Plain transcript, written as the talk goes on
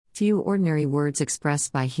few ordinary words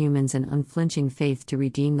expressed by humans and unflinching faith to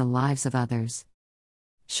redeem the lives of others.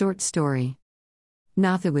 Short story.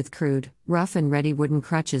 Nathu with crude, rough and ready wooden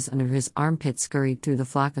crutches under his armpit scurried through the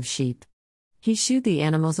flock of sheep. He shooed the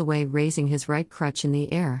animals away, raising his right crutch in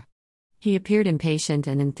the air. He appeared impatient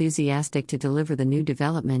and enthusiastic to deliver the new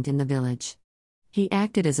development in the village. He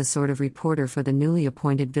acted as a sort of reporter for the newly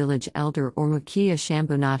appointed village elder or Mukhiya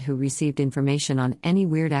Shambhunath, who received information on any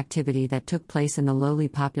weird activity that took place in the lowly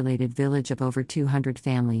populated village of over 200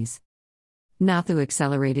 families. Nathu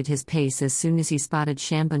accelerated his pace as soon as he spotted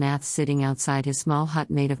Shambhunath sitting outside his small hut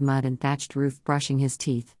made of mud and thatched roof brushing his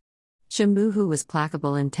teeth. Shambhu, who was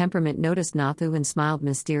placable in temperament, noticed Nathu and smiled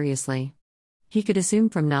mysteriously. He could assume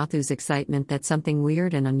from Nathu's excitement that something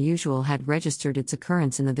weird and unusual had registered its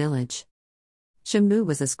occurrence in the village. Shambhu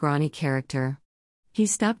was a scrawny character. He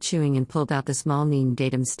stopped chewing and pulled out the small neem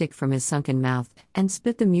datum stick from his sunken mouth, and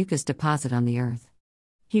spit the mucus deposit on the earth.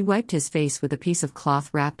 He wiped his face with a piece of cloth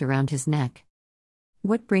wrapped around his neck.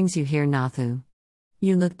 "What brings you here, Nathu?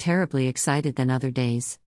 You look terribly excited than other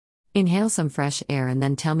days. Inhale some fresh air and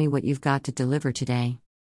then tell me what you've got to deliver today."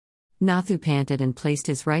 Nathu panted and placed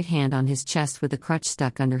his right hand on his chest with the crutch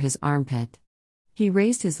stuck under his armpit. He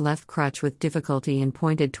raised his left crutch with difficulty and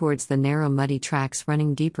pointed towards the narrow muddy tracks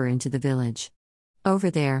running deeper into the village.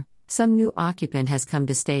 "Over there, some new occupant has come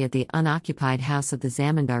to stay at the unoccupied house of the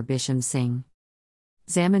Zamindar Bisham Singh.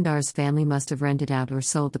 Zamindar's family must have rented out or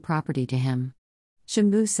sold the property to him,"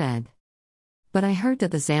 Shambhu said. "But I heard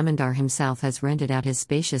that the Zamindar himself has rented out his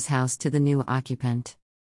spacious house to the new occupant.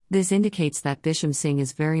 This indicates that Bisham Singh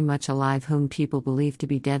is very much alive, whom people believe to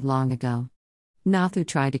be dead long ago." Nathu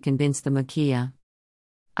tried to convince the Mukhiya.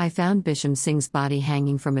 "I found Bisham Singh's body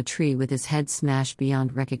hanging from a tree with his head smashed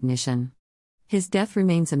beyond recognition. His death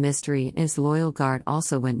remains a mystery, and his loyal guard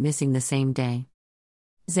also went missing the same day.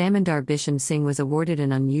 Zamindar Bisham Singh was awarded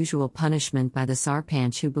an unusual punishment by the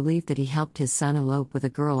Sarpanch, who believed that he helped his son elope with a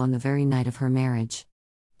girl on the very night of her marriage.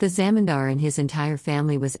 The Zamindar and his entire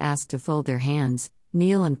family was asked to fold their hands,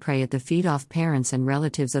 kneel and pray at the feet of parents and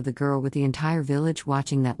relatives of the girl, with the entire village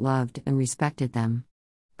watching that loved and respected them.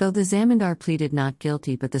 Though the Zamindar pleaded not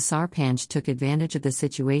guilty, but the Sarpanch took advantage of the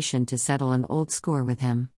situation to settle an old score with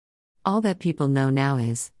him. All that people know now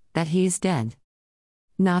is that he is dead."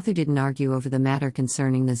 Nathu didn't argue over the matter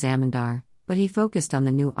concerning the Zamindar, but he focused on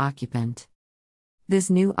the new occupant. "This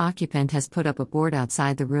new occupant has put up a board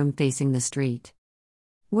outside the room facing the street."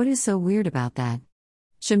 "What is so weird about that?"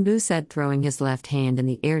 Shambhu said, throwing his left hand in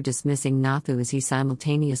the air, dismissing Nathu as he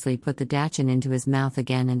simultaneously put the dachin into his mouth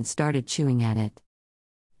again and started chewing at it.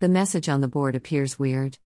 "The message on the board appears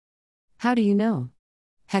weird." "How do you know?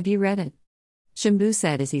 Have you read it?" Shambhu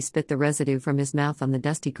said as he spit the residue from his mouth on the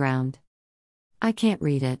dusty ground. "I can't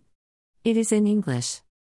read it. It is in English.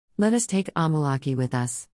 Let us take Amalaki with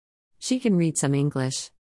us. She can read some English."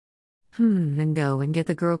 Then go and get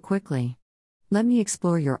the girl quickly. Let me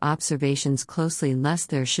explore your observations closely, lest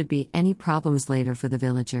there should be any problems later for the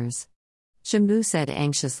villagers," Shambhu said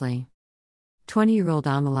anxiously. 20-year-old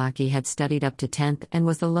Amalaki had studied up to 10th and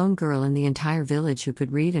was the lone girl in the entire village who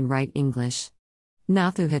could read and write English.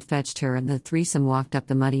 Nathu had fetched her, and the threesome walked up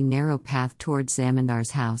the muddy, narrow path towards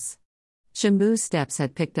Zamindar's house. Shambhu's steps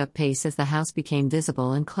had picked up pace as the house became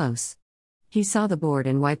visible and close. He saw the board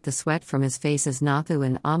and wiped the sweat from his face as Nathu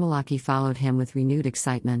and Amalaki followed him with renewed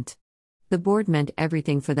excitement. The board meant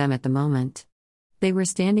everything for them at the moment. They were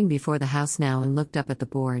standing before the house now and looked up at the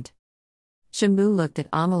board. Shambhu looked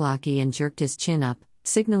at Amalaki and jerked his chin up,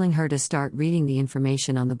 signaling her to start reading the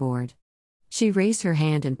information on the board. She raised her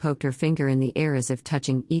hand and poked her finger in the air as if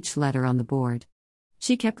touching each letter on the board.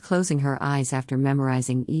 She kept closing her eyes after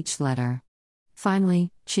memorizing each letter.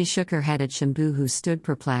 Finally, she shook her head at Shambhu, who stood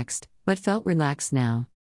perplexed, but felt relaxed now.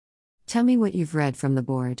 "Tell me what you've read from the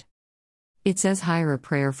board." "It says hire a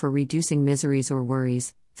prayer for reducing miseries or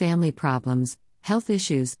worries, family problems, health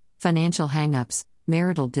issues, financial hang-ups,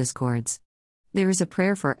 marital discords. There is a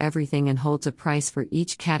prayer for everything and holds a price for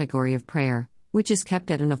each category of prayer, which is kept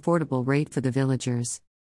at an affordable rate for the villagers.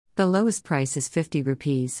 The lowest price is 50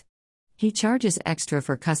 rupees. He charges extra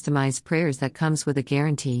for customized prayers that comes with a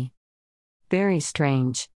guarantee." "Very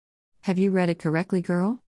strange. Have you read it correctly,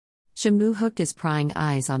 girl?" Shambhu hooked his prying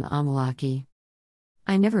eyes on Amalaki.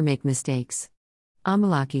 "I never make mistakes,"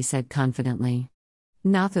 Amalaki said confidently.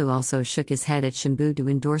 Nathu also shook his head at Shambhu to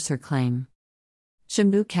endorse her claim.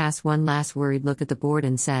 Shambhu cast one last worried look at the board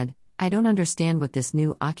and said, "I don't understand what this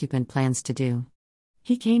new occupant plans to do.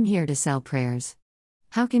 He came here to sell prayers.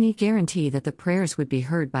 How can he guarantee that the prayers would be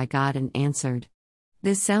heard by God and answered?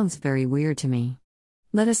 This sounds very weird to me.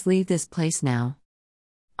 Let us leave this place now."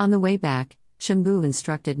 On the way back, Shambhu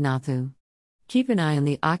instructed Nathu. Keep an eye on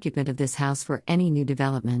the occupant of this house for any new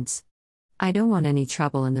developments. I don't want any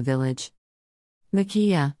trouble in the village.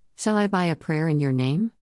 Makia, shall I buy a prayer in your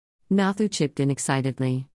name? Nathu chipped in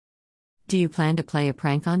excitedly. Do you plan to play a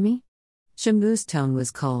prank on me? Shambhu's tone was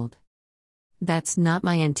cold. That's not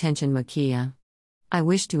my intention, Makia. I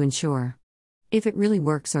wish to ensure if it really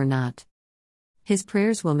works or not. His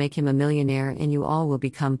prayers will make him a millionaire and you all will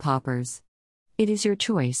become paupers. It is your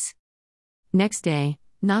choice. Next day,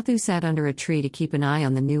 Nathu sat under a tree to keep an eye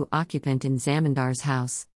on the new occupant in Zamindar's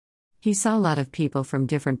house. He saw a lot of people from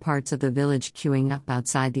different parts of the village queuing up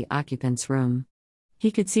outside the occupant's room.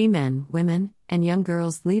 He could see men, women, and young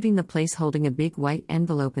girls leaving the place holding a big white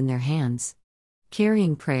envelope in their hands,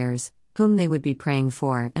 carrying prayers, whom they would be praying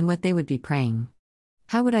for and what they would be praying.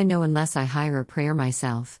 How would I know unless I hire a prayer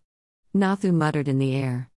myself? Nathu muttered in the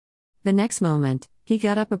air. The next moment, he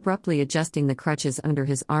got up abruptly, adjusting the crutches under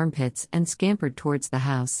his armpits, and scampered towards the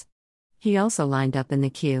house. He also lined up in the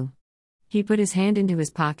queue. He put his hand into his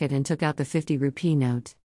pocket and took out the 50 rupee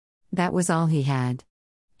note. That was all he had.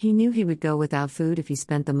 He knew he would go without food if he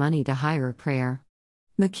spent the money to hire a prayer.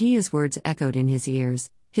 Makia's words echoed in his ears.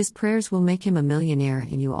 His prayers will make him a millionaire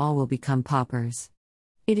and you all will become paupers.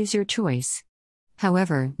 It is your choice.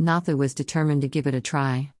 However, Nathu was determined to give it a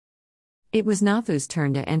try. It was Nathu's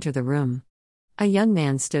turn to enter the room. A young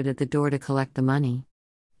man stood at the door to collect the money.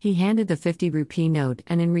 He handed the 50 rupee note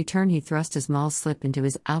and in return he thrust a small slip into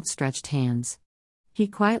his outstretched hands. He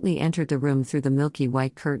quietly entered the room through the milky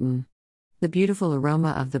white curtain. The beautiful aroma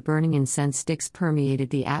of the burning incense sticks permeated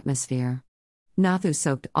the atmosphere. Nathu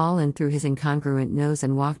soaked all in through his incongruent nose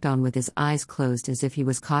and walked on with his eyes closed as if he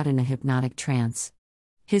was caught in a hypnotic trance.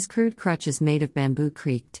 His crude crutches made of bamboo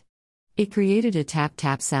creaked. It created a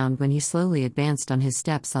tap-tap sound when he slowly advanced on his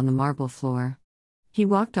steps on the marble floor. He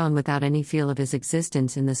walked on without any feel of his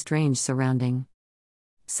existence in the strange surrounding.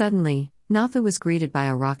 Suddenly, Nathu was greeted by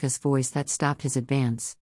a raucous voice that stopped his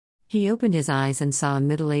advance. He opened his eyes and saw a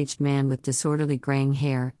middle-aged man with disorderly graying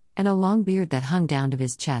hair and a long beard that hung down to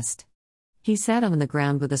his chest. He sat on the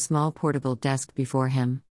ground with a small portable desk before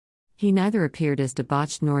him. He neither appeared as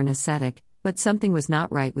debauched nor an ascetic, but something was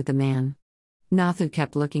not right with the man. Nathu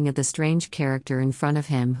kept looking at the strange character in front of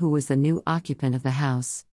him who was the new occupant of the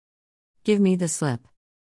house. Give me the slip.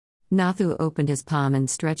 Nathu opened his palm and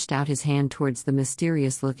stretched out his hand towards the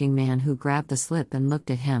mysterious-looking man who grabbed the slip and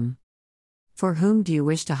looked at him. For whom do you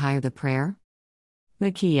wish to hire the prayer?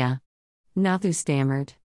 Makia. Nathu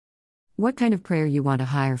stammered. What kind of prayer you want to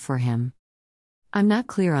hire for him? I'm not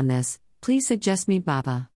clear on this, please suggest me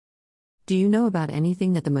Baba. Do you know about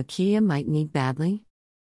anything that the Makia might need badly?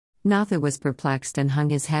 Nathu was perplexed and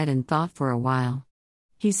hung his head in thought for a while.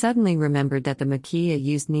 He suddenly remembered that the Makia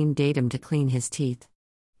used neem datum to clean his teeth.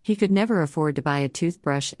 He could never afford to buy a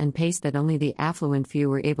toothbrush and paste that only the affluent few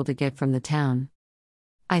were able to get from the town.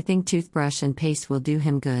 I think toothbrush and paste will do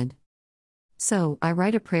him good. So, I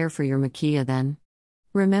write a prayer for your Makia then.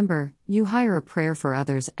 Remember, you hire a prayer for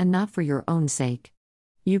others and not for your own sake.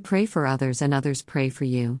 You pray for others and others pray for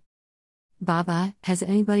you. Baba, has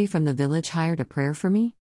anybody from the village hired a prayer for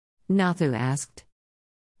me? Nathu asked.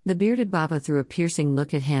 The bearded Baba threw a piercing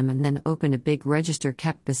look at him and then opened a big register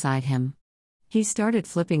kept beside him. He started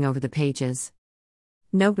flipping over the pages.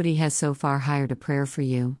 Nobody has so far hired a prayer for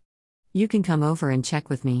you. You can come over and check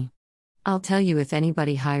with me. I'll tell you if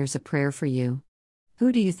anybody hires a prayer for you.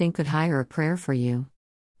 Who do you think could hire a prayer for you?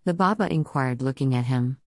 The Baba inquired, looking at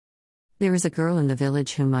him. There is a girl in the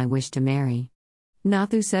village whom I wish to marry.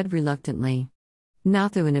 Nathu said reluctantly.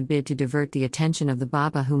 Nathu, in a bid to divert the attention of the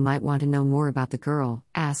Baba who might want to know more about the girl,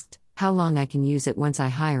 asked, how long I can use it once I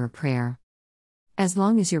hire a prayer? As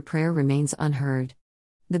long as your prayer remains unheard.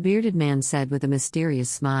 The bearded man said with a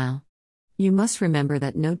mysterious smile. You must remember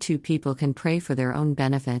that no two people can pray for their own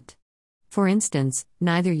benefit. For instance,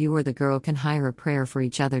 neither you or the girl can hire a prayer for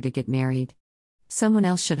each other to get married. Someone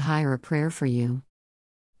else should hire a prayer for you.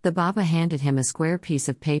 The Baba handed him a square piece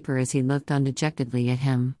of paper as he looked on dejectedly at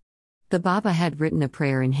him. The Baba had written a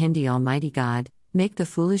prayer in Hindi: Almighty God, make the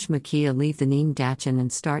foolish Makia leave the neem dachan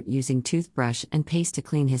and start using toothbrush and paste to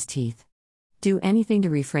clean his teeth. Do anything to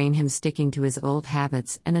refrain him sticking to his old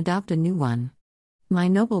habits and adopt a new one. My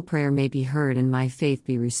noble prayer may be heard and my faith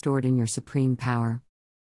be restored in your supreme power.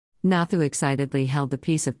 Nathu excitedly held the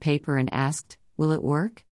piece of paper and asked, will it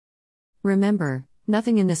work? Remember,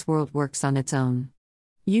 nothing in this world works on its own.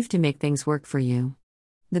 You've to make things work for you.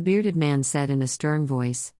 The bearded man said in a stern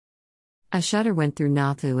voice. A shudder went through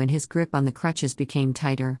Nathu and his grip on the crutches became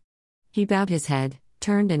tighter. He bowed his head,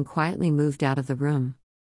 turned and quietly moved out of the room.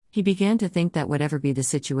 He began to think that whatever be the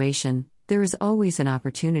situation, there is always an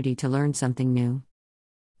opportunity to learn something new.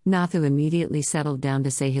 Nathu immediately settled down to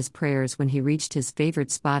say his prayers when he reached his favorite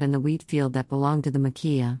spot in the wheat field that belonged to the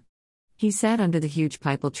Makia. He sat under the huge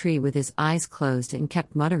pipal tree with his eyes closed and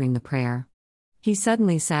kept muttering the prayer. He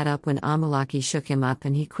suddenly sat up when Amalaki shook him up,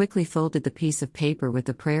 and he quickly folded the piece of paper with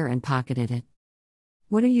the prayer and pocketed it.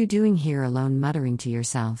 "What are you doing here alone?" muttering to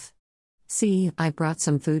yourself. "See, I brought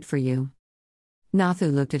some food for you."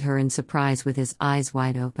 Nathu looked at her in surprise with his eyes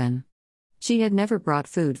wide open. She had never brought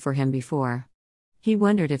food for him before. He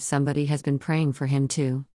wondered if somebody has been praying for him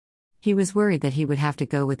too. He was worried that he would have to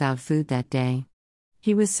go without food that day.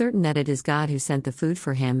 He was certain that it is God who sent the food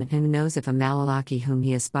for him, and who knows if Amalaki whom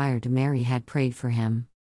he aspired to marry had prayed for him.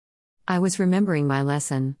 "I was remembering my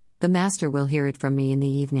lesson. The master will hear it from me in the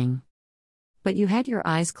evening." "But you had your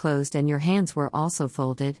eyes closed and your hands were also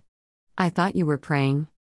folded. I thought you were praying,"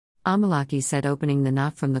 Amalaki said, opening the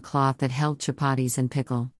knot from the cloth that held chapatis and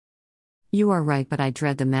pickle. "You are right, but I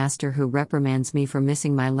dread the master who reprimands me for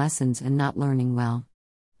missing my lessons and not learning well.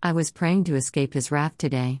 I was praying to escape his wrath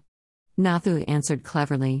today," Nathu answered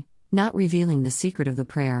cleverly, not revealing the secret of the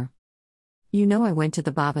prayer. "You know I went to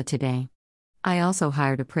the Baba today. I also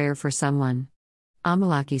hired a prayer for someone,"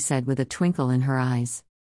 Amalaki said with a twinkle in her eyes.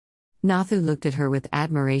 Nathu looked at her with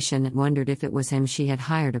admiration and wondered if it was him she had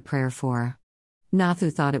hired a prayer for.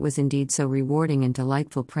 Nathu thought it was indeed so rewarding and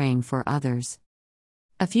delightful praying for others.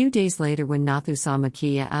 A few days later, when Nathu saw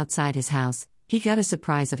Makia outside his house, he got a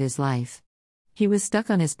surprise of his life. He was stuck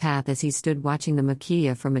on his path as he stood watching the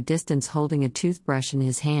Makia from a distance, holding a toothbrush in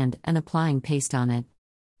his hand and applying paste on it.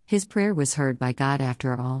 His prayer was heard by God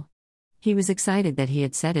after all. He was excited that he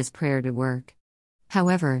had set his prayer to work.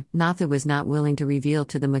 However, Nathu was not willing to reveal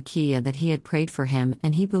to the Makia that he had prayed for him,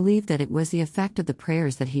 and he believed that it was the effect of the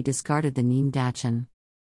prayers that he discarded the neem dachan.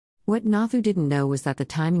 What Nathu didn't know was that the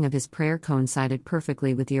timing of his prayer coincided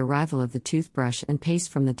perfectly with the arrival of the toothbrush and paste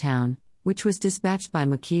from the town, which was dispatched by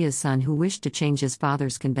Makia's son, who wished to change his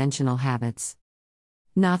father's conventional habits.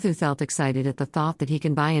 Nathu felt excited at the thought that he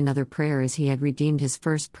can buy another prayer, as he had redeemed his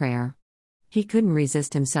first prayer. He couldn't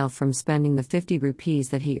resist himself from spending the 50 rupees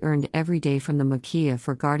that he earned every day from the Makia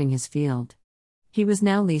for guarding his field. He was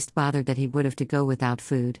now least bothered that he would have to go without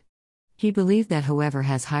food. He believed that whoever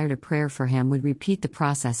has hired a prayer for him would repeat the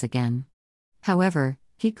process again. However,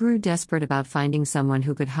 he grew desperate about finding someone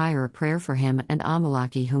who could hire a prayer for him and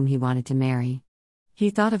Amalaki, whom he wanted to marry. He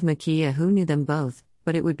thought of Makia, who knew them both,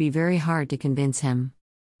 but it would be very hard to convince him.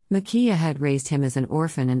 Makia had raised him as an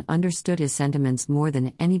orphan and understood his sentiments more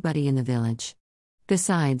than anybody in the village.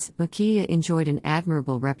 Besides, Makia enjoyed an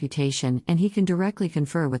admirable reputation, and he can directly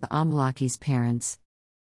confer with Amalaki's parents.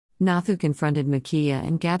 Nathu confronted Makia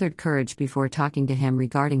and gathered courage before talking to him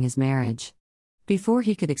regarding his marriage. Before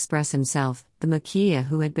he could express himself, the Makia,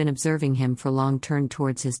 who had been observing him for long, turned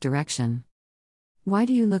towards his direction. "Why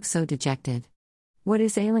do you look so dejected? What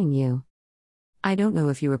is ailing you? I don't know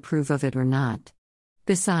if you approve of it or not.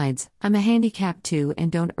 Besides, I'm a handicap too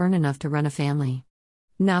and don't earn enough to run a family,"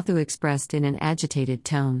 Nathu expressed in an agitated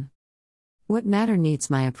tone. "What matter needs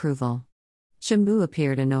my approval?" Shambhu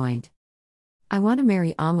appeared annoyed. "I want to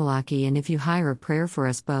marry Amalaki, and if you hire a prayer for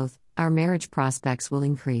us both, our marriage prospects will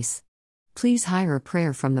increase. Please hire a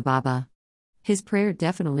prayer from the Baba. His prayer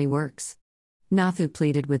definitely works," Nathu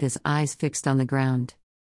pleaded with his eyes fixed on the ground.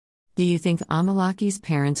 "Do you think Amalaki's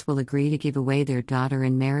parents will agree to give away their daughter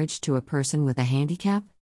in marriage to a person with a handicap?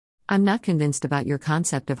 I'm not convinced about your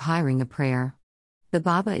concept of hiring a prayer. The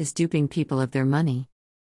Baba is duping people of their money."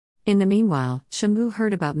 In the meanwhile, Shambhu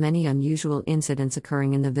heard about many unusual incidents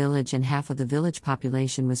occurring in the village, and half of the village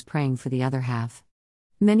population was praying for the other half.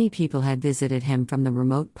 Many people had visited him from the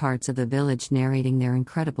remote parts of the village, narrating their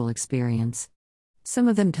incredible experience. Some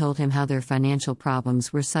of them told him how their financial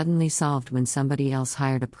problems were suddenly solved when somebody else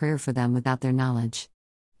hired a prayer for them without their knowledge.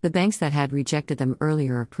 The banks that had rejected them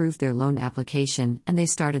earlier approved their loan application, and they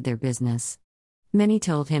started their business. Many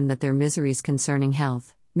told him that their miseries concerning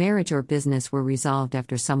health, marriage, or business were resolved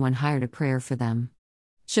after someone hired a prayer for them.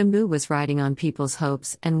 Shambhu was riding on people's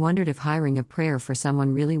hopes and wondered if hiring a prayer for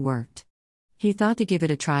someone really worked. He thought to give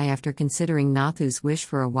it a try after considering Nathu's wish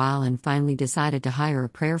for a while, and finally decided to hire a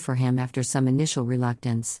prayer for him after some initial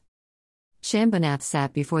reluctance. Shambhanath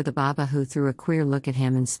sat before the Baba, who threw a queer look at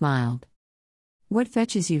him and smiled. "What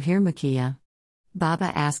fetches you here, Makia?"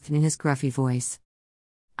 Baba asked in his gruffy voice.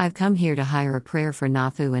 "I've come here to hire a prayer for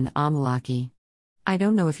Nathu and Amalaki. I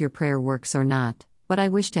don't know if your prayer works or not, but I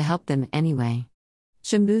wish to help them anyway,"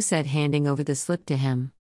 Shambhu said, handing over the slip to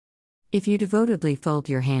him. "If you devotedly fold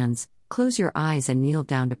your hands, close your eyes and kneel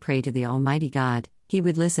down to pray to the Almighty God, He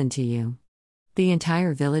would listen to you. The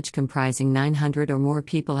entire village, comprising 900 or more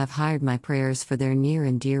people, have hired my prayers for their near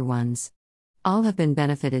and dear ones. All have been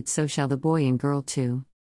benefited, so shall the boy and girl too.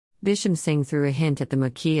 Bisham Singh threw a hint at the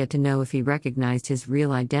Makia to know if he recognized his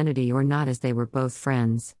real identity or not, as they were both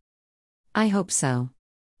friends. I hope so.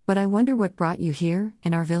 But I wonder what brought you here,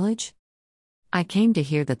 in our village? I came to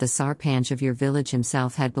hear that the Sarpanch of your village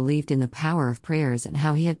himself had believed in the power of prayers and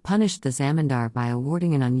how he had punished the Zamindar by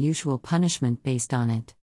awarding an unusual punishment based on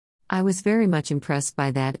it. I was very much impressed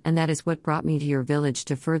by that, and that is what brought me to your village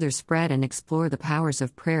to further spread and explore the powers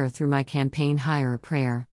of prayer through my campaign Hire a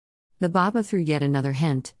Prayer. The Baba threw yet another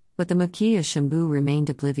hint, but the Makia Shambhu remained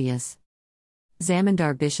oblivious.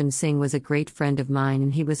 Zamindar Bisham Singh was a great friend of mine,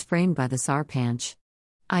 and he was framed by the Sarpanch.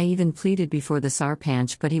 I even pleaded before the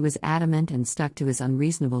Sarpanch, but he was adamant and stuck to his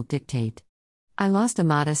unreasonable dictate. I lost a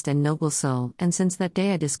modest and noble soul, and since that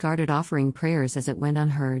day I discarded offering prayers as it went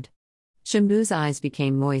unheard. Shambhu's eyes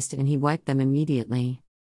became moist and he wiped them immediately.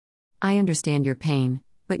 I understand your pain,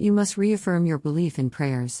 but you must reaffirm your belief in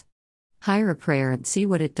prayers. Hire a prayer and see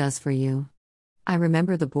what it does for you. I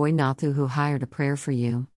remember the boy Nathu who hired a prayer for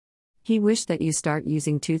you. He wished that you start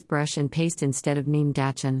using toothbrush and paste instead of neem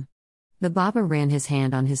dachan. The Baba ran his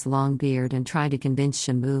hand on his long beard and tried to convince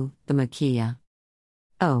Shambhu, the Makia.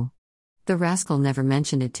 Oh. The rascal never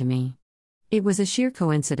mentioned it to me. It was a sheer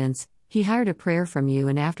coincidence. He hired a prayer from you,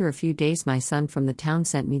 and after a few days my son from the town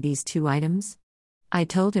sent me these 2 items. I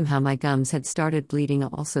told him how my gums had started bleeding,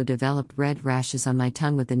 also developed red rashes on my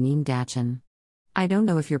tongue with the neem dachan. I don't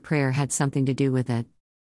know if your prayer had something to do with it.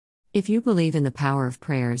 If you believe in the power of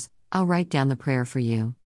prayers, I'll write down the prayer for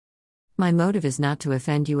you. My motive is not to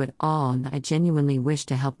offend you at all, and I genuinely wish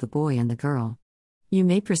to help the boy and the girl. You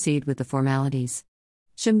may proceed with the formalities.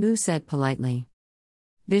 Shambhu said politely.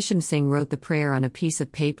 Bisham Singh wrote the prayer on a piece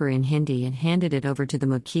of paper in Hindi and handed it over to the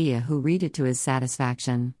Makia, who read it to his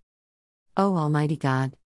satisfaction. O Almighty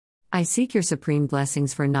God, I seek your supreme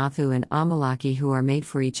blessings for Nathu and Amalaki, who are made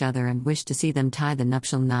for each other, and wish to see them tie the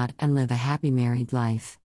nuptial knot and live a happy married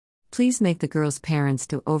life. Please make the girl's parents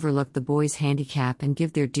to overlook the boy's handicap and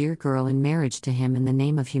give their dear girl in marriage to him in the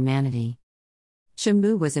name of humanity.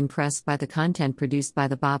 Shambhu was impressed by the content produced by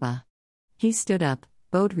the Baba. He stood up,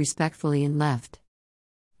 bowed respectfully and left.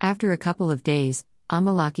 After a couple of days,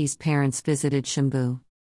 Amalaki's parents visited Shambhu.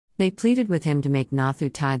 They pleaded with him to make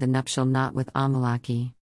Nathu tie the nuptial knot with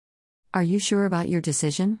Amalaki. Are you sure about your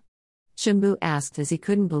decision? Shambhu asked, as he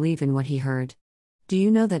couldn't believe in what he heard. Do you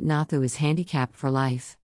know that Nathu is handicapped for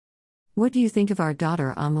life? What do you think of our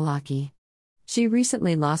daughter Amalaki? She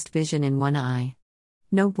recently lost vision in one eye.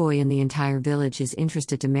 No boy in the entire village is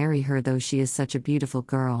interested to marry her, though she is such a beautiful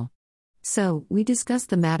girl. So, we discussed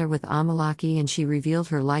the matter with Amalaki and she revealed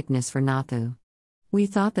her likeness for Nathu. We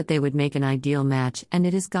thought that they would make an ideal match, and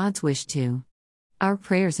it is God's wish too. Our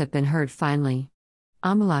prayers have been heard finally,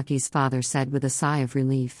 Amalaki's father said with a sigh of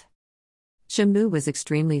relief. Shambhu was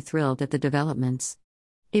extremely thrilled at the developments.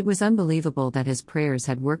 It was unbelievable that his prayers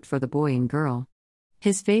had worked for the boy and girl.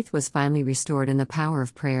 His faith was finally restored in the power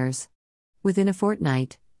of prayers. Within a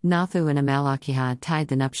fortnight, Nathu and Amalaki had tied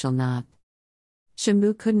the nuptial knot.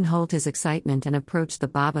 Shambhu couldn't hold his excitement and approached the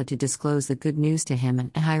Baba to disclose the good news to him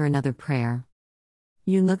and hire another prayer.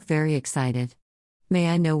 You look very excited. May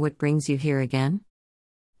I know what brings you here again?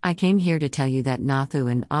 I came here to tell you that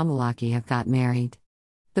Nathu and Amalaki have got married.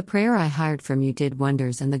 The prayer I hired from you did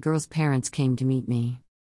wonders, and the girl's parents came to meet me.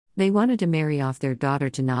 They wanted to marry off their daughter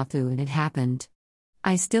to Nathu, and it happened.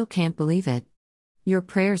 I still can't believe it. Your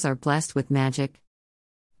prayers are blessed with magic.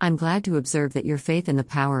 I'm glad to observe that your faith in the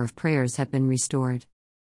power of prayers have been restored.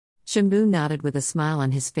 Shambhu nodded with a smile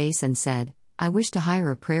on his face and said, I wish to hire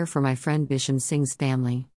a prayer for my friend Bisham Singh's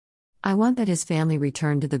family. I want that his family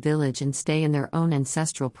return to the village and stay in their own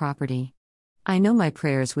ancestral property. I know my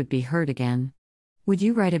prayers would be heard again. Would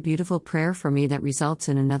you write a beautiful prayer for me that results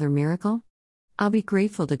in another miracle? I'll be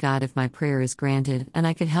grateful to God if my prayer is granted and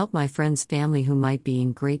I could help my friend's family who might be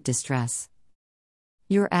in great distress.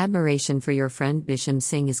 Your admiration for your friend Bisham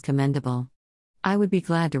Singh is commendable. I would be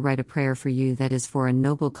glad to write a prayer for you that is for a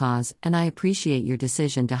noble cause, and I appreciate your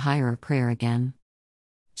decision to hire a prayer again.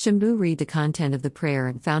 Shambhu read the content of the prayer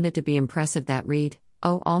and found it to be impressive. That read,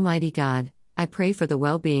 O Almighty God, I pray for the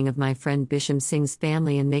well-being of my friend Bisham Singh's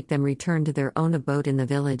family and make them return to their own abode in the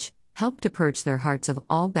village, help to purge their hearts of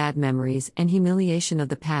all bad memories and humiliation of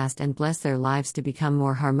the past, and bless their lives to become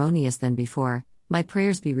more harmonious than before. My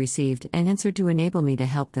prayers be received and answered to enable me to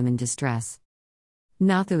help them in distress.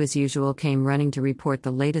 Nathu as usual came running to report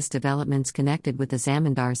the latest developments connected with the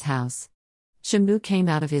Zamindar's house. Shambhu came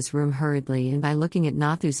out of his room hurriedly, and by looking at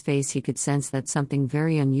Nathu's face he could sense that something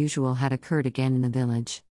very unusual had occurred again in the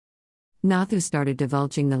village. Nathu started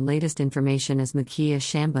divulging the latest information as Makia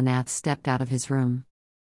Shambhunath stepped out of his room.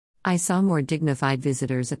 I saw more dignified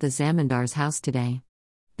visitors at the Zamindar's house today.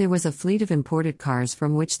 There was a fleet of imported cars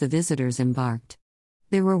from which the visitors embarked.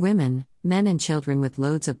 There were women, men, and children with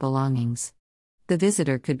loads of belongings. The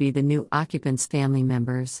visitor could be the new occupants' family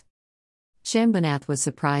members. Shambhanath was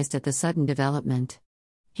surprised at the sudden development.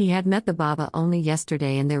 He had met the Baba only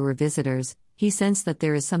yesterday and there were visitors. He sensed that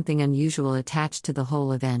there is something unusual attached to the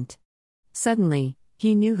whole event. Suddenly,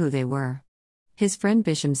 he knew who they were. His friend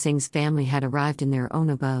Bisham Singh's family had arrived in their own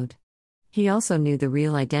abode. He also knew the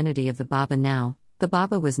real identity of the Baba now. The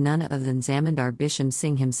Baba was none other than Zamindar Bisham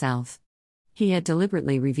Singh himself. He had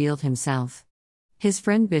deliberately revealed himself. His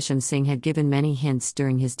friend Bisham Singh had given many hints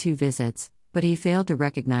during his 2 visits, but he failed to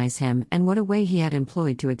recognize him, and what a way he had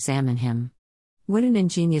employed to examine him. What an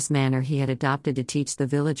ingenious manner he had adopted to teach the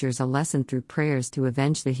villagers a lesson through prayers to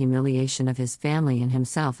avenge the humiliation of his family and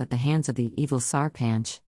himself at the hands of the evil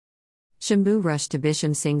Sarpanch. Shambhu rushed to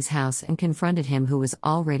Bisham Singh's house and confronted him, who was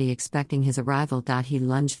already expecting his arrival. He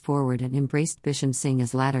lunged forward and embraced Bisham Singh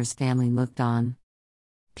as latter's family looked on.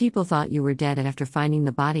 People thought you were dead after finding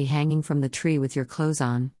the body hanging from the tree with your clothes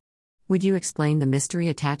on. Would you explain the mystery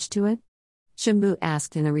attached to it? Shambhu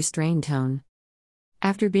asked in a restrained tone.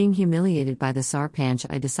 After being humiliated by the Sarpanch,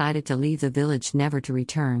 I decided to leave the village, never to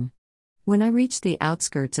return. When I reached the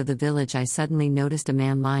outskirts of the village, I suddenly noticed a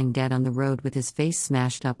man lying dead on the road with his face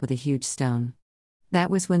smashed up with a huge stone.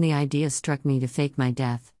 That was when the idea struck me to fake my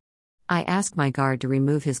death. I asked my guard to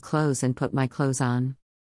remove his clothes and put my clothes on.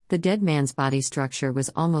 The dead man's body structure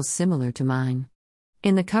was almost similar to mine.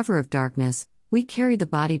 In the cover of darkness, we carried the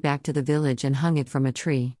body back to the village and hung it from a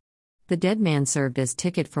tree. The dead man served as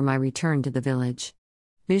ticket for my return to the village.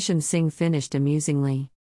 Bisham Singh finished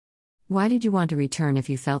amusingly. Why did you want to return if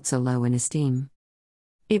you felt so low in esteem?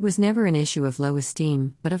 It was never an issue of low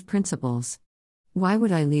esteem, but of principles. Why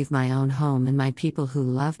would I leave my own home and my people who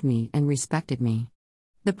loved me and respected me?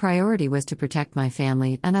 The priority was to protect my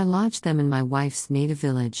family, and I lodged them in my wife's native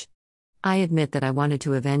village. I admit that I wanted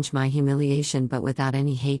to avenge my humiliation, but without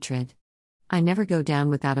any hatred. I never go down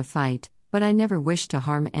without a fight, but I never wished to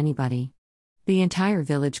harm anybody. The entire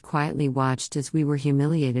village quietly watched as we were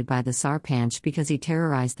humiliated by the Sarpanch because he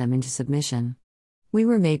terrorized them into submission. We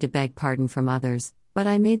were made to beg pardon from others, but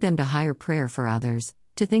I made them to hire prayer for others,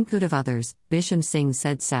 to think good of others, Bisham Singh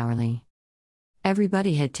said sourly.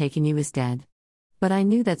 Everybody had taken you as dead. But I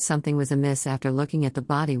knew that something was amiss after looking at the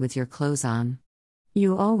body with your clothes on.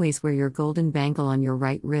 You always wear your golden bangle on your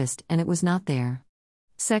right wrist, and it was not there.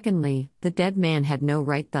 Secondly, the dead man had no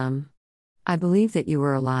right thumb. I believed that you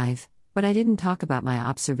were alive, but I didn't talk about my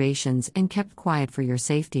observations and kept quiet for your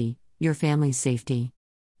safety, your family's safety.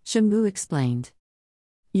 Shambhu explained.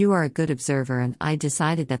 You are a good observer, and I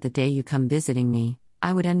decided that the day you come visiting me,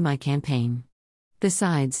 I would end my campaign.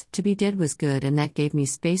 Besides, to be dead was good, and that gave me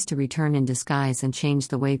space to return in disguise and change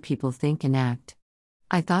the way people think and act.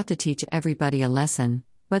 I thought to teach everybody a lesson,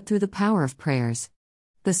 but through the power of prayers.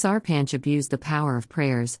 The Sarpanch abused the power of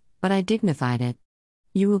prayers, but I dignified it.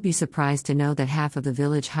 You will be surprised to know that half of the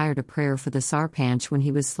village hired a prayer for the Sarpanch when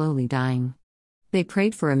he was slowly dying. They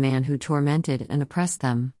prayed for a man who tormented and oppressed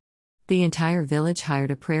them. The entire village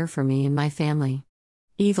hired a prayer for me and my family.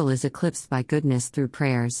 Evil is eclipsed by goodness through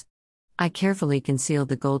prayers. I carefully concealed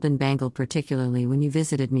the golden bangle, particularly when you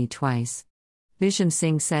visited me twice. Bisham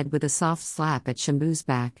Singh said with a soft slap at Shambhu's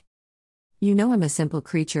back. You know I'm a simple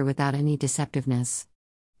creature without any deceptiveness.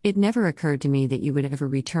 It never occurred to me that you would ever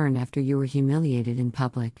return after you were humiliated in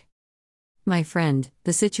public. My friend,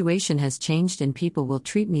 the situation has changed and people will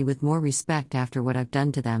treat me with more respect after what I've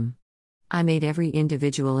done to them. I made every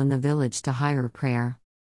individual in the village to hire a prayer.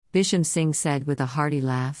 Bisham Singh said with a hearty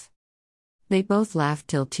laugh. They both laughed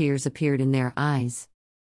till tears appeared in their eyes.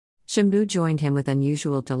 Shambhu joined him with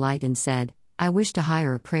unusual delight and said, I wish to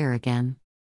hire a prayer again.